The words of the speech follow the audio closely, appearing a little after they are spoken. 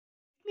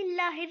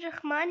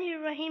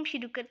बिस्मिल्लाहिर्रहमानिर्रहीम।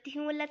 शुरू करती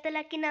हूँ अल्लाह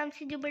ताला के नाम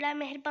से जो बड़ा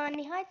मेहरबान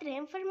निहायत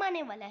रहम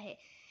फरमाने वाला है।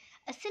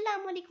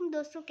 अस्सलाम वालेकुम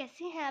दोस्तों,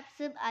 कैसे हैं आप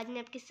सब। आज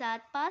मैं आपके साथ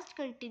past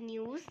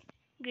continuous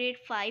grade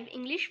 5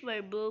 English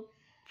verb book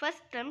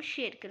first term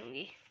share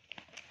करूँगी।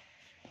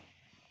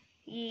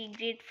 ये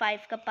ग्रेड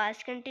 5 का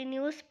पास्ट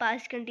कंटिन्यूस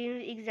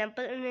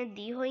एग्जाम्पल उन्हें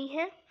दी हुई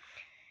हैं।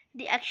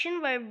 The action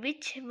verb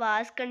which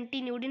was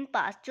continued in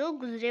past, जो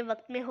गुजरे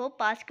वक्त में हो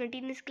पास्ट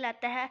कंटिन्यूस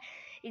कहलाता है।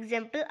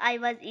 Example, I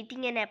was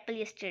eating an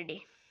apple yesterday.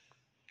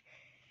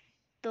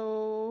 तो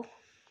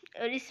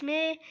और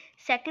इसमें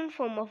second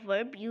form of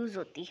verb use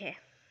होती है,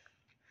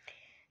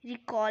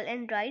 recall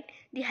and right.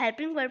 The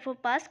helping verb for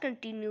past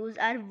continuous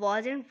are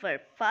was and verb.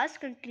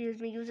 Past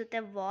continuous में यूज होता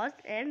है was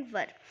and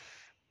verb.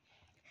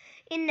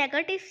 In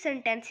negative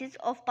sentences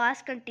of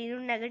past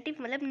continuous, negative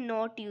मतलब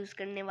not use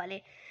करने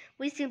वाले,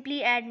 we simply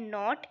add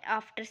not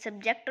after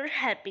subject और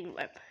helping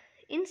verb.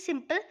 In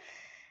simple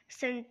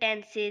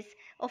sentences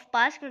of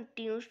past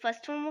continuous,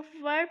 first form of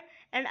verb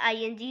and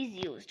ing is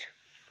used.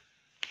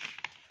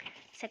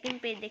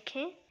 Second page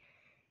देखें,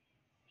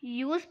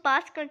 use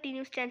past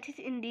continuous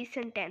tenses in this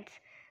sentence.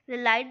 The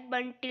light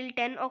burned till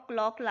 10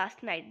 o'clock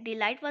last night. The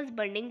light was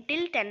burning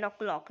till 10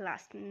 o'clock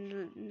last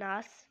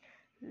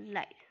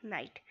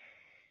night.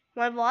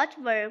 My watch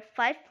worked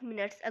 5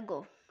 minutes ago.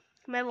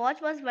 My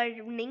watch was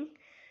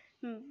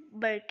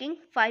working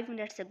 5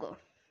 minutes ago.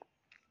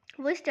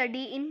 We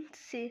study in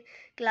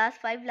class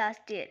 5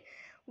 last year.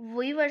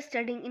 We were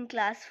studying in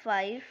class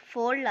 5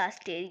 4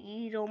 last year.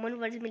 ये Roman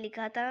words में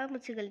लिखा था,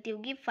 मुझसे गलती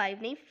होगी,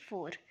 5 नहीं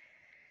 4।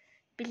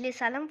 पिछले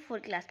साल हम 4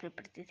 क्लास में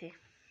पढ़ते थे।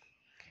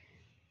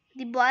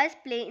 The boys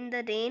play in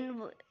the rain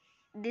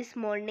this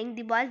morning.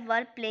 The boys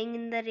were playing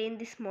in the rain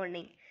this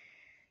morning.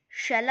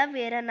 Shalla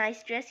wear a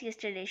nice dress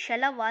yesterday.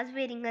 Shalla was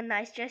wearing a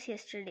nice dress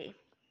yesterday.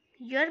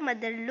 Your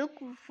mother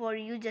looked for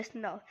you just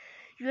now.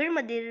 Your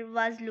mother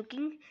was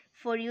looking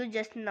for you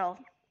just now.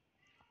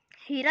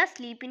 Hira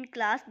sleep in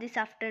class this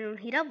afternoon.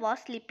 Hira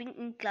was sleeping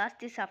in class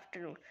this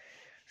afternoon.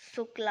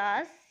 So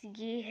class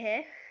ये है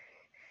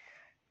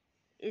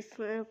इस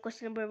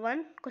question number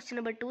 1। Question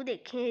number 2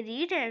 देखें,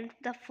 read and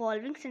the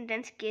following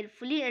sentence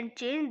carefully and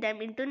change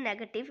them into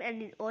negative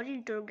and और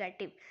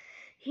interrogative.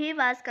 He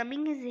was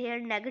coming his hair,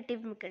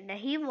 negative में करना।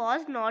 He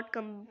was not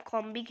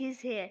combing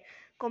his hair,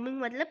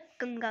 combing मतलब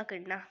कंघा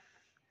करना।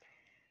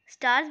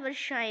 Stars were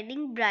shining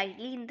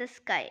brightly in the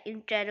sky.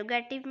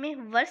 Interrogative में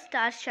were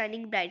stars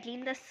shining brightly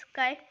in the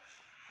sky.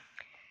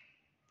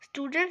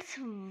 Students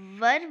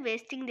were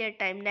wasting their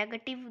time.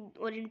 Negative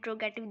और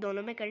interrogative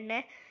दोनों में करना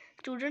है।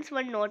 Students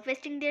were not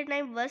wasting their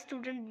time. Were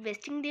students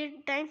wasting their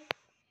time?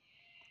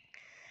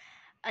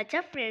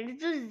 अच्छा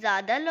friends, जो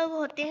ज़्यादा लोग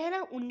होते हैं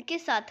ना उनके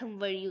साथ हम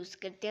वर्ड यूज़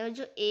करते हैं, और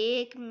जो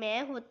एक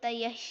मैं होता है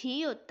या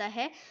ही होता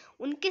है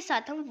उनके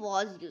साथ हम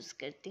वॉज यूज़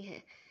करते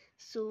हैं।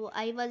 सो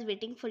I was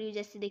waiting for you,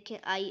 जैसे देखें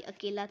आई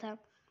अकेला था,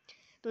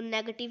 तो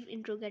नेगेटिव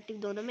इंट्रोगेटिव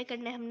दोनों में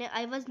करना है हमने।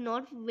 I was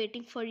not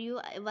waiting for you,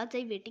 was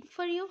I waiting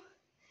for you.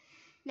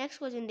 Next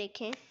question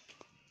देखें,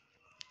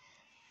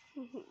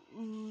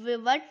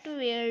 what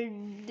where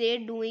they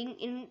doing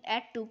in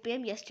eight 2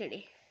 PM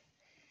yesterday।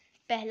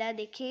 पहला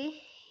देखें,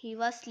 he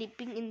was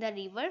sleeping in the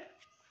river.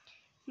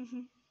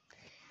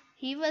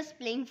 He was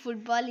playing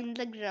football in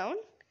the ground.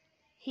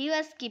 He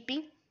was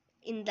skipping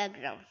in the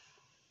ground.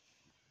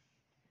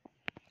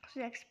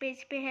 Next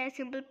page पे है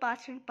simple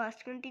past and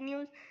past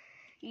continuous.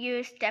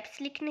 ये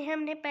steps लिखने हैं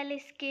हमने पहले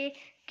इसके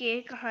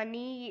के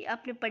कहानी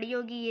आपने पढ़ी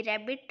होगी, ये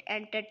रैबिट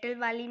एंड टर्टल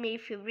वाली मेरी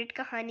फेवरेट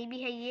कहानी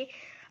भी है। ये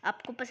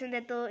आपको पसंद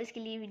है तो इसके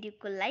लिए वीडियो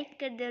को लाइक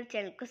कर दें और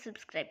चैनल को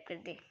सब्सक्राइब कर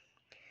दें।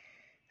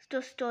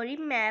 तो story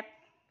map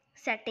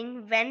setting,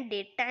 when,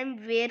 date, time,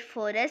 where,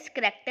 forest,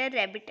 character,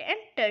 rabbit and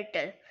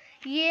turtle.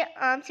 ये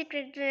आम से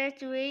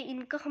करैक्टर हुए,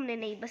 इनका हमने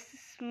नहीं,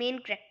 बस main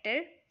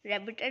character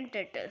rabbit and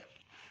turtle.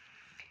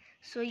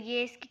 सो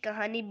ये इसकी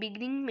कहानी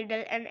बिगिनिंग,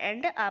 मिडल एंड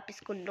एंड। आप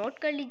इसको नोट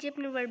कर लीजिए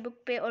अपने वर्ड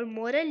बुक पे, और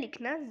मोरल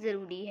लिखना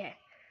ज़रूरी है।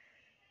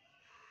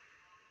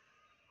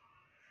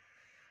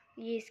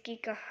 ये इसकी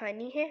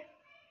कहानी है,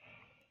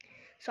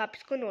 सो आप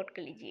इसको नोट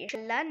कर लीजिए।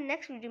 इंशाल्लाह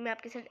नेक्स्ट वीडियो में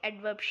आपके साथ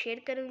एडवर्ब शेयर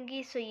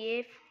करूँगी। सो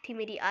ये थी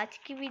मेरी आज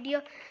की वीडियो।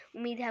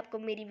 उम्मीद है आपको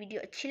मेरी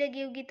वीडियो अच्छी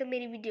लगी होगी, तो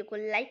मेरी वीडियो को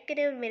लाइक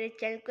करें और मेरे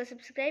चैनल को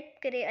सब्सक्राइब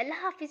करें।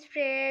 अल्लाह हाफिज़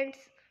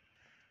फ्रेंड्स।